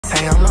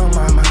Hey, I'm on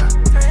my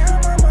mind. Hey,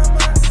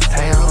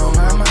 I'm on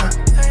my mind.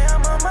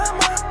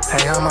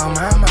 Hey, I'm on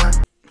my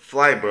mind.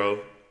 Flight,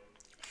 bro.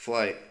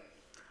 Flight.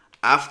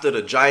 After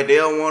the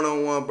Jidell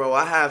one-on-one, bro,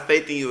 I have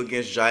faith in you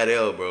against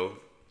Jidell, bro.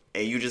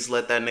 And you just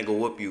let that nigga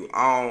whoop you.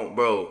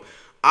 Bro.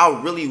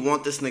 I really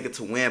want this nigga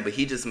to win, but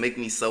he just make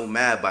me so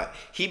mad. But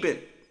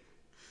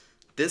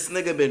this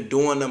nigga been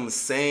doing them the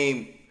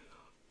same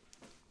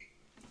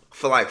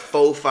for like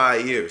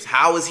 4-5 years.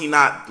 How has he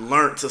not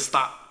learned to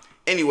stop?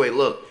 Anyway,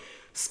 look.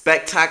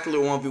 Spectacular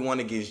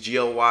 1v1 against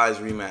GLY's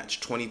rematch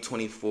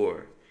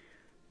 2024.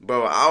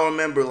 Bro, I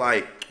remember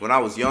like when I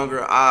was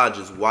younger, I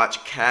just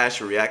watch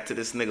Cash react to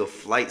this nigga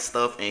Flight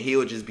stuff and he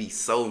would just be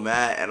so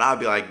mad. And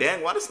I'd be like,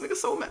 dang, why this nigga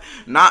so mad?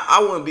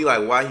 I wouldn't be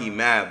like, why he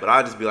mad? But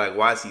I'd just be like,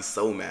 why is he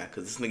so mad?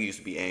 Because this nigga used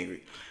to be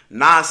angry.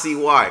 Now I see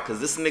why. Because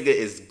this nigga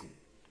is...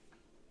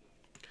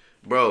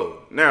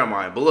 Bro, never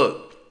mind. But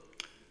look.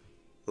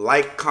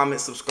 Like,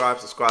 comment, subscribe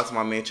to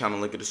my main channel,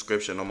 link in the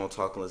description. No more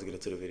talking, let's get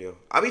into the video.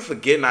 I be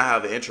forgetting I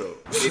have an intro.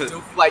 What it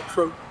do, Flight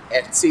Crew,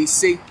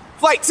 FTC.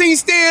 Flight team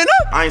stand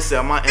up! I ain't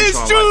said my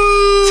intro in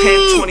like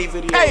 10, 20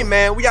 videos. Hey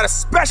man, we got a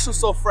special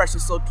so fresh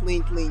and so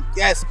clean.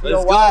 Yes,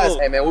 let's go.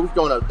 Hey man, what we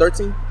going up,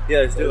 13? Yeah,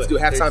 let's do it. Let's do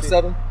halftime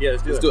 7? Yeah,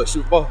 let's do it.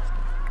 Shoot ball.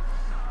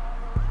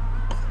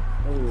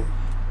 Ooh,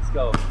 let's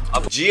go.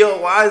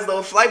 GOYs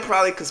though, Flight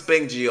probably could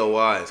spank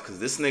GOYs because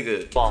this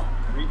nigga... Ball.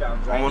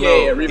 Rebound, right? I don't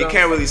know, he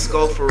can't really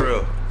score for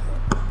real.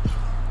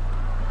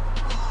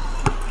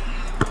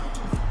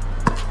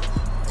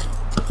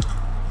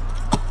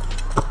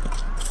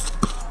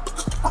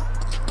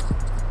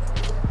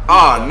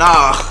 Oh,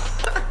 nah.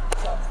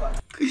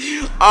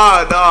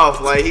 Oh, no.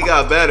 Like, he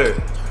got better.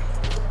 Here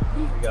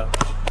we go.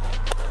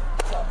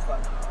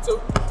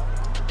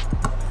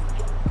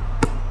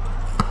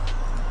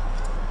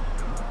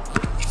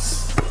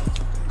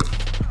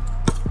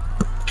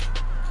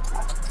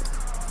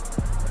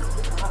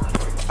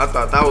 I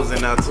thought that was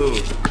in there, too.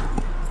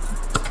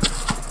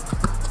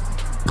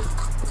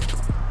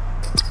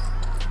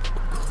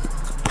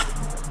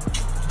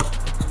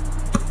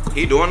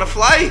 He doing the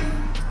flight.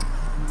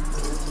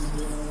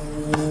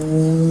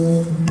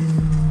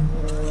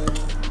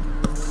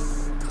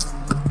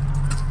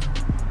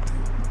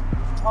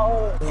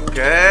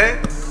 Okay.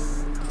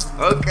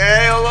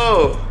 Okay,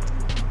 hello.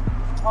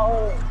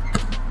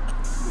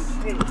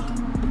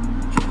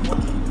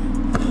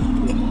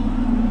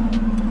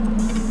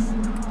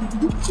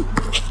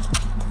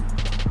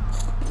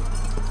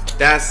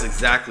 That's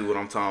exactly what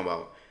I'm talking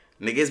about.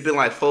 Nigga, it's been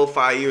like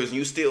 4-5 years and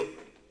you still...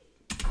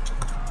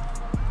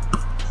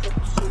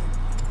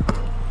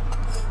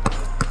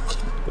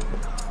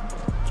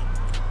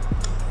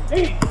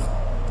 Hey.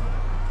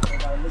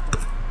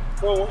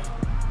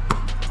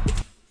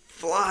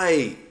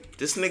 Flight.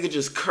 This nigga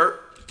just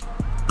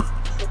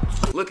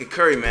Look at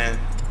Curry, man.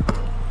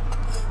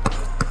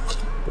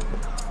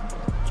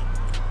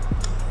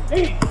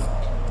 Hey.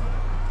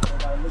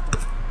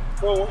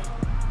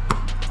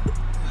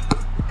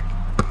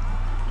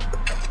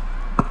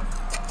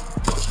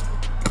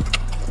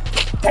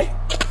 Hey.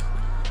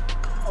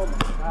 Oh my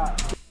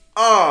God.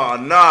 Oh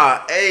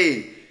nah,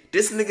 hey.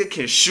 This nigga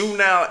can shoot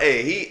now.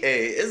 Hey,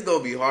 it's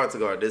gonna be hard to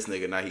guard this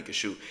nigga now he can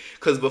shoot.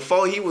 Cause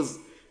before he was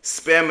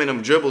spamming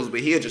them dribbles,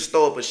 but he'll just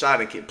throw up a shot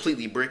and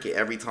completely brick it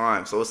every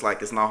time. So it's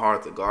like it's not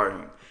hard to guard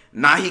him.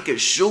 Now he can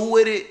shoot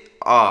with it.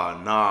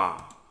 Oh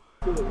nah.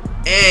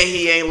 And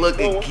he ain't look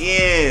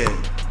again.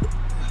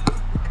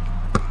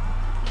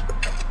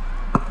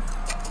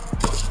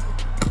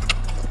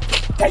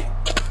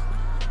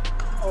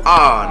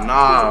 Oh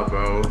nah,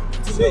 bro.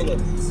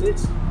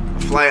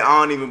 Flight, I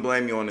don't even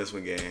blame you on this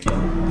one, gang. I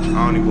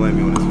don't even blame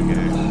you on this one,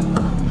 gang.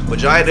 But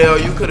Jidell,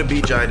 you could have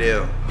beat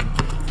Jidell.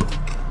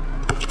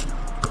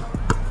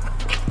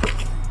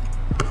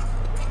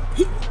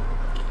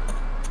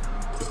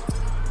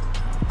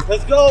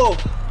 Let's go.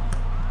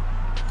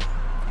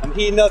 I'm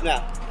heating up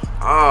now.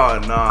 Oh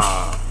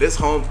nah. This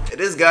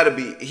gotta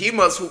be, he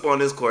must hoop on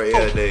this court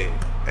every day.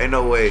 Ain't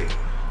no way.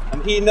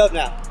 I'm heating up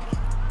now.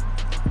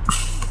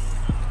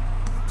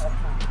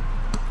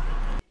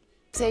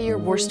 Say your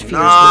worst fears will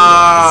be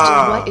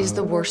realized. What is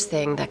the worst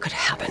thing that could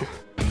happen?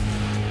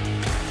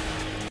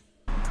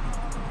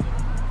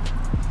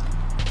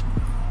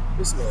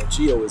 This man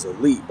Gio is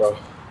elite, bro.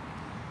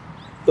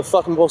 What the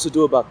fuck am I supposed to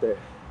do about that?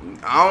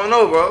 I don't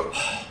know, bro.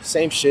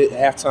 Same shit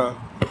at halftime.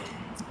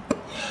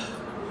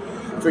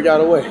 Figure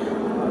out a way.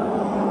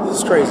 This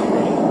is crazy,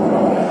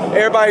 man.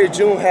 Everybody in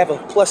June have a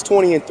plus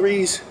 20 in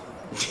threes.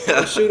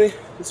 Shooting.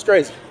 It's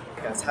crazy.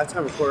 Guys,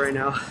 halftime report right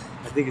now.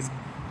 I think it's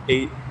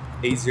 8-0.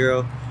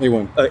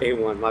 8-1.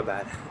 8-1, my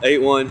bad.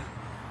 8-1.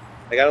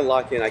 I gotta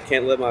lock in. I just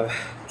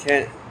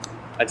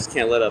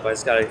can't let up. I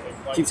just gotta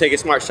keep taking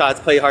smart shots,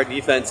 play hard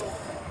defense,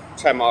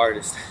 try my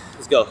hardest.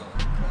 Let's go.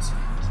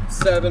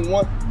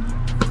 7-1.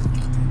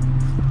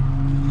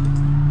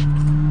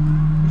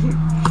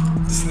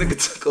 This nigga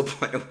took a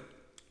point.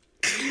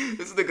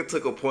 This nigga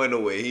took a point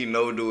away. He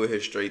no doing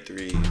his straight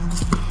threes.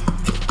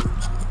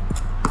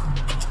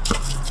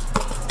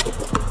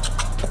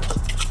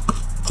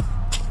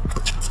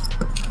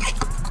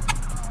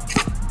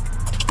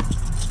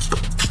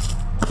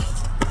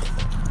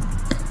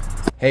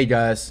 Hey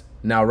guys,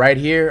 now right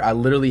here, I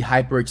literally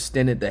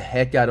hyperextended the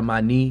heck out of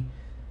my knee.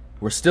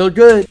 We're still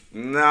good.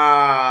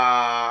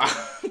 Nah.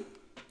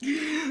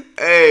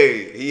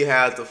 Hey, he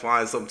had to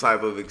find some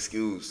type of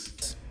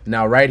excuse.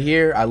 Now right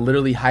here, I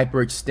literally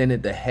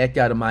hyperextended the heck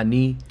out of my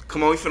knee.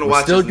 Come on, we finna We're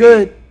watch still his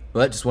good, knee.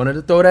 but just wanted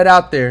to throw that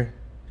out there.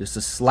 Just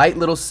a slight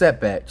little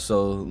setback,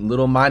 so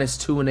little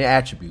 -2 in the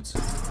attributes.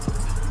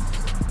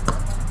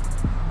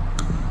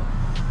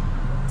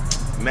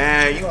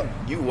 Man,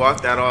 you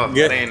walked that off.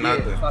 That ain't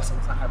nothing.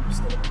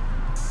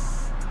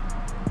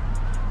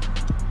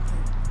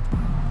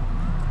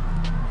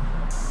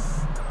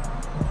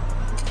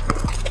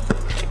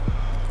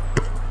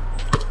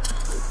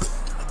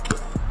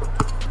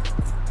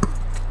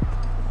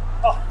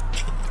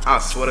 I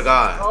swear to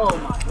God. Oh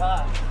my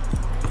God.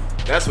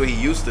 That's what he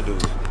used to do.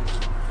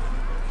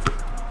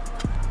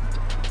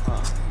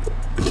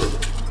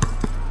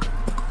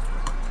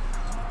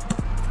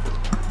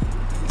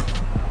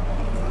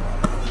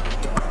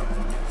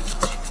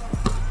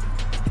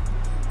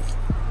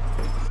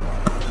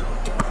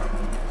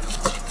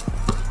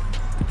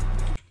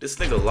 This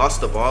nigga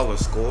lost the ball and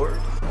scored.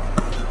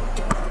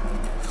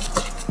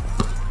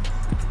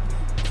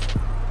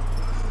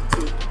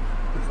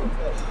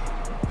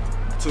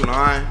 Two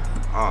 9.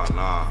 Oh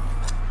nah.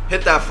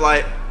 Hit that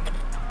flight.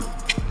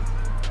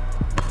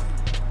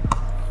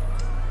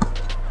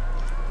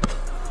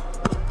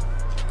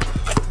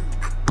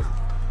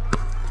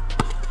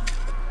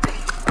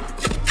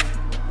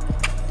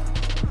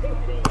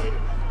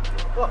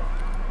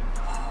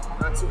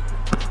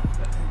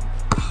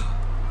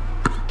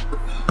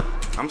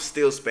 I'm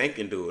still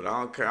spanking dude. I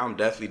don't care. I'm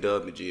definitely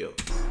dubbing Gio.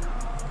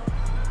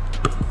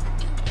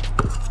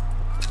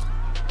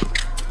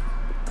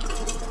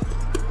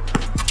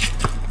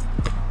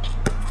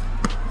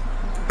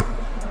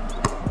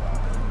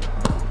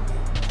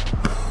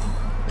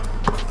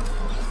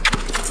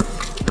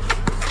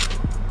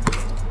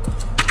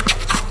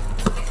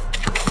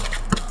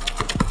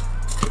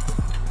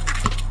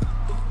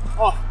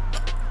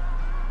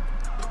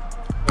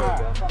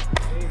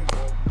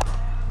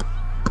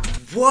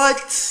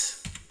 What?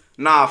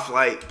 Nah,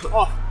 flight.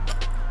 Oh.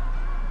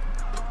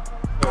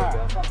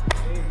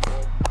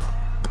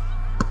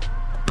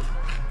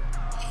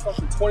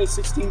 Fucking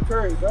 2016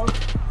 Curry, bro.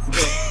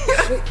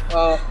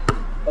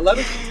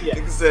 11? Yeah.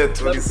 Nigga said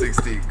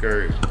 2016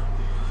 Curry.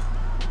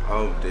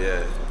 Oh,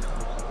 dead.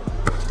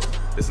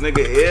 This nigga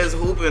is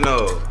hooping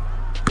though.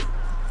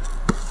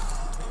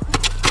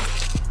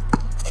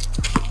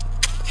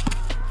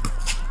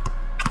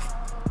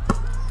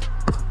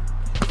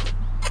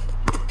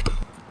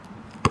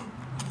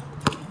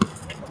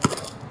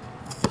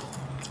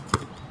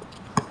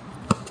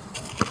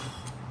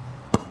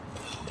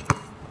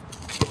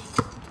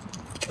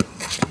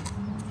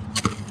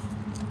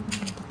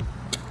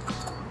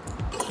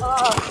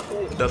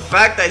 The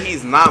fact that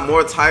he's not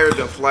more tired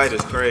than Flight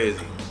is crazy.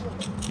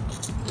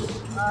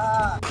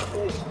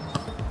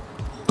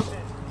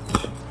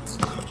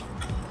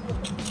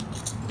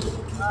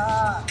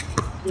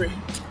 Three.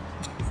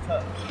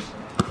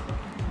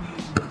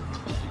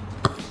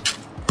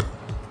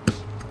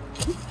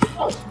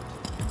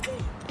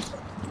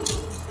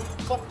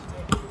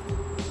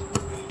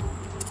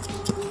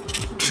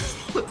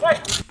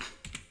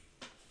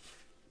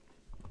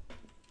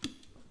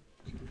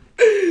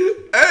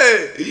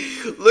 Hey,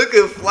 look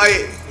at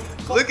Flight.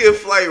 Look at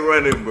Flight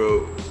running,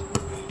 bro.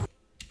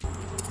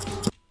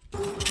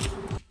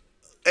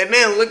 And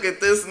then look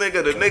at this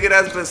nigga, the nigga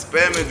that's been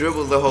spamming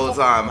dribbles the whole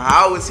time.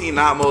 How is he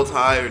not more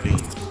tired than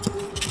you?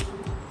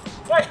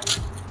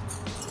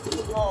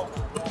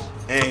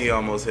 And he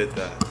almost hit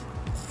that.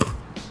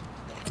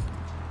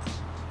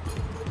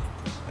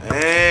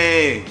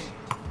 Hey.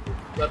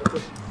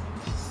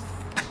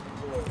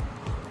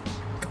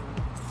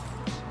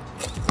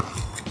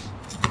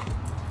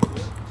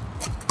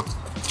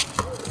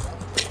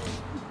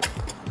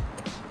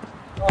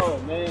 Oh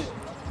man.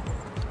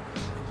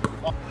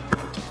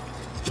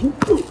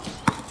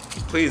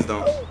 Please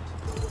don't.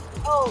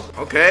 Oh.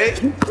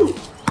 Okay.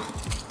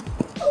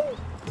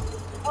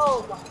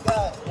 Oh my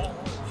God.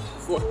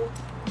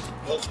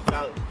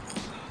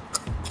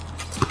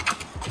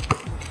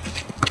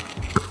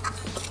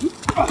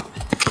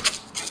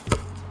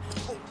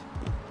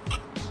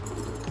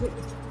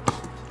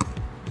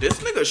 This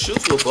nigga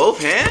shoots with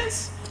both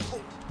hands?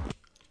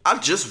 I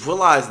just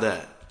realized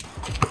that.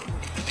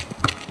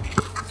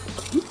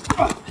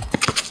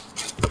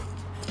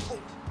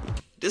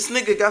 This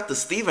nigga got the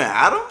Steven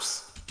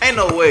Adams? Ain't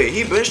no way.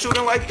 He been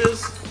shooting like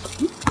this?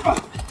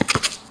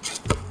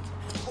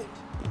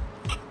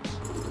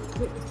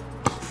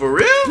 For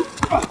real?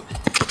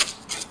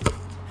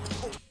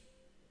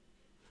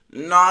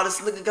 Nah, this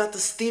nigga got the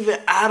Steven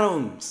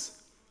Adams.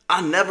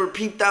 I never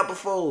peeped that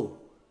before.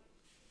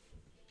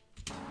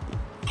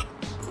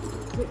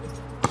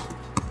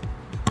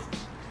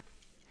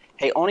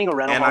 Hey, owning a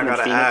rental And I home in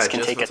gotta Phoenix add, can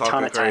just take for a ton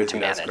talking of time to crazy,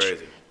 that's manage.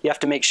 crazy. You have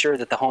to make sure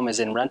that the home is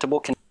in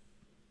rentable condition.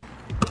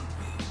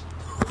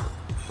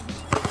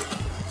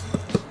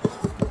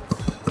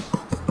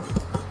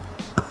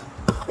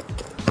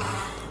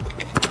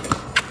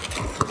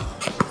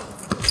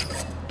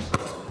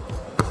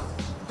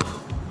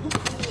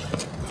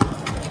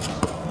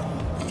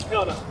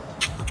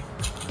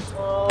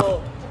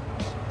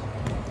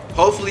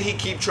 Hopefully he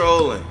keep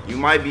trolling. You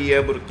might be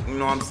able to, you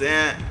know what I'm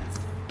saying?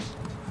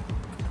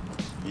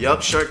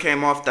 Yup, shirt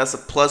came off. That's a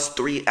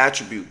 +3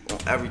 attribute on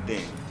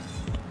everything.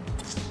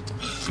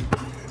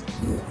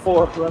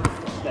 4, bro.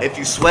 If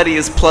you sweaty,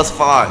 it's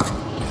 +5.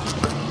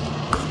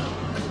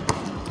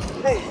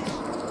 Hey,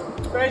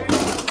 Frank.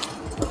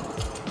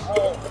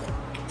 Oh.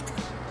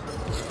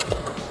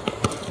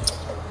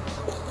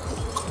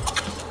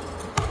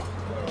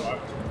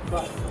 I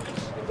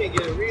can't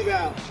get a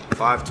rebound.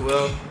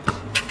 5-12.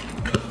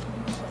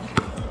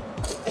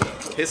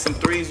 Hit some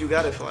threes, you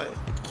got it, Flight.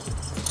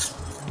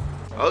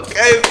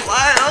 Okay,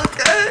 Flight,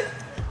 okay.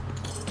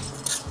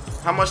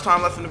 How much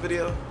time left in the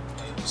video?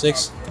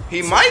 6.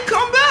 He might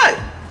come back.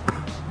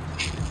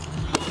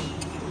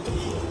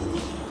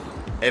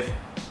 If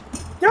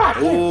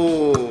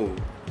ooh.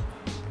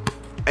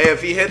 Hey,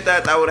 if he hit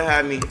that, that would have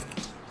had me.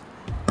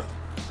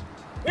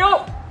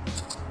 Yo!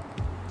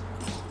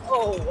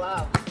 Oh,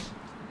 wow.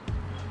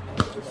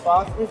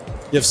 5? You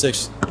have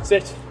 6.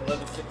 6.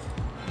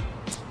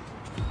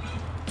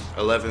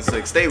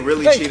 11-6. They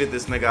really cheated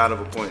this nigga out of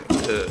a point.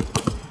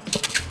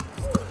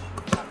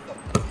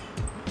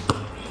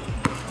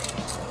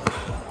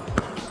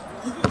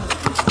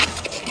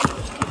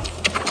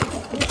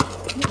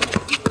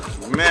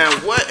 Man,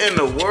 what in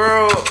the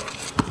world?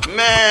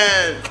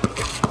 Man.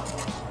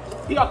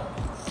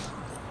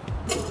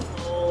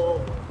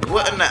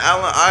 What in the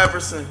Allen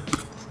Iverson?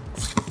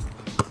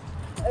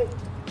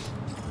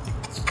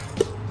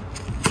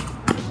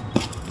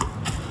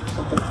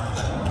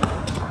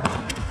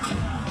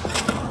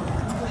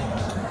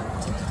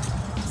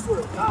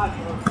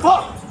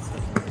 Fuck!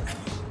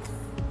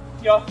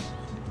 Yo.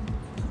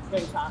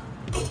 Game time.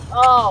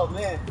 Oh,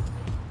 man.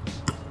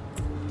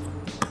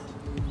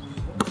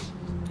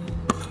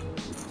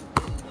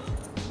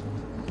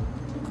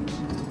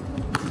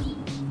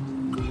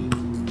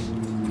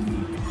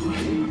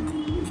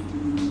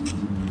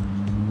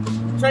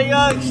 Trey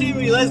Young,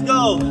 Shimi, let's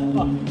go.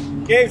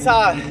 Game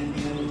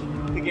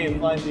time. The game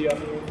flies you up.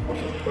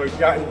 We've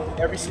gotten,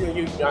 every single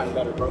you've gotten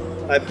better, bro.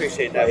 I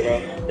appreciate that, bro.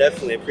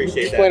 Definitely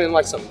appreciate You that. playing in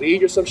like some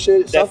league or some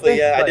shit? Definitely,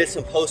 yeah. Like, I did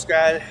some post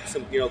grad,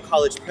 some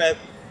college prep.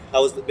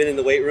 Been in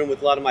the weight room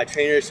with a lot of my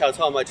trainers. Shout out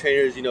to all my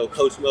trainers,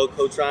 Coach Mo,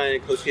 Coach Ryan,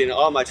 Coach Keenan,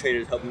 all my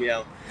trainers helping me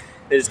out.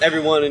 There's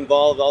everyone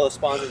involved, all the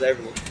sponsors,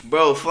 everyone.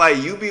 Bro, Flight,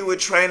 you be with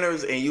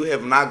trainers and you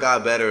have not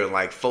got better in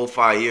like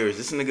 4-5 years.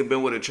 This nigga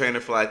been with a trainer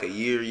for like a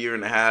year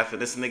and a half,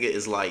 and this nigga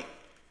is like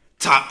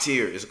top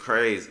tier. It's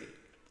crazy.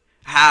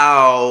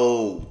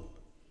 How?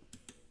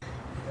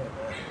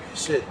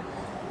 Shit.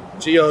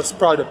 Gio is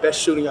probably the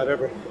best shooting I've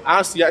ever.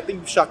 Honestly, I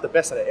think you shot the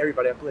best out of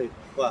everybody I played.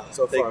 Wow,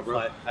 so thank far, you, bro.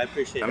 Flight. I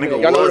appreciate That it.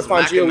 nigga Y'all know where was to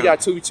find Gio. We macking got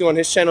 2v2 on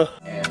his channel.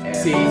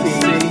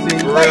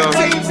 For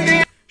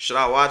real. Should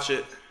I watch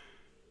it?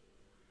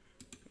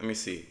 Let me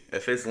see.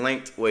 If it's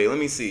linked, wait, let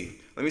me see.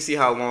 Let me see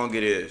how long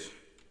it is.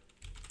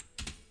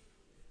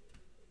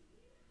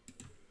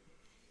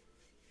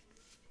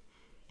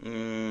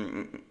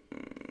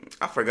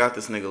 I forgot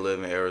this nigga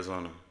live in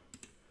Arizona.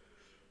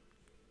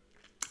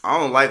 I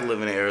don't like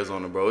living in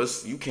Arizona, bro.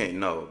 You can't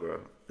know,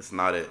 bro. It's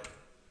not it.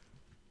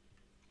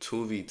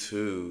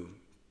 2v2.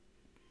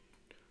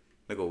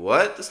 Nigga,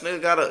 what? This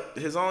nigga got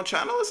his own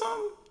channel or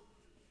something?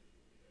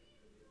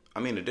 I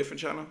mean, a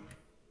different channel?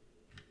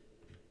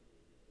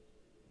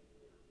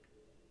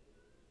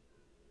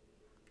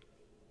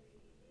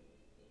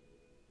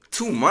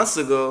 Two months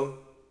ago?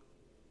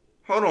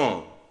 Hold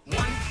on.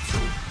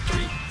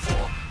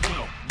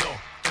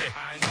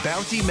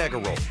 Bounty Mega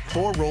Roll.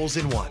 4 rolls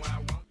in 1.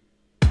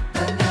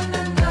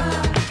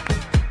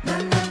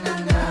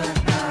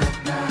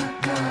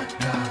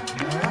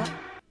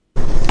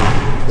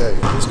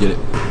 Let's get it.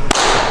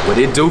 What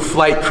it do,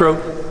 flight crew?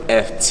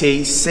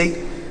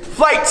 FTC.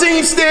 Flight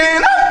team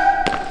stand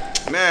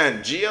up! Man,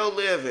 Gio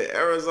live in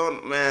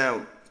Arizona,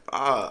 man.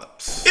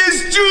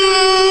 It's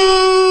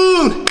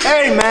June!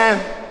 Hey,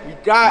 man. You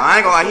got I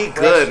ain't gonna lie, he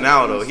good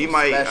now, though. He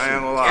might, I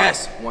ain't gonna lie.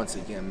 Yes, once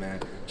again, man.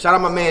 Shout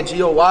out my man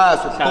Gio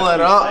Wise for pulling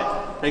it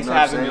up. Thanks You for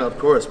know what I'm having me. saying? Of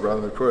course, bro,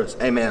 of course.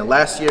 Hey, man,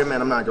 last year,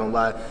 man, I'm not gonna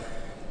lie.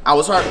 I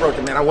was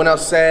heartbroken, man. I went out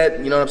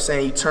sad, you know what I'm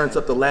saying? You turned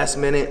up the last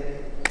minute.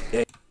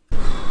 Yeah.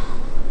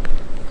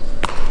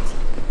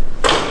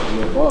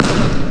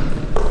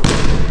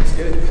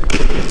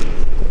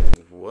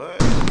 What?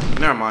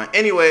 Never mind.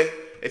 Anyway,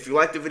 if you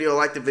like the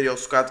video,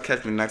 subscribe to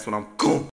catch me next one. I'm cool.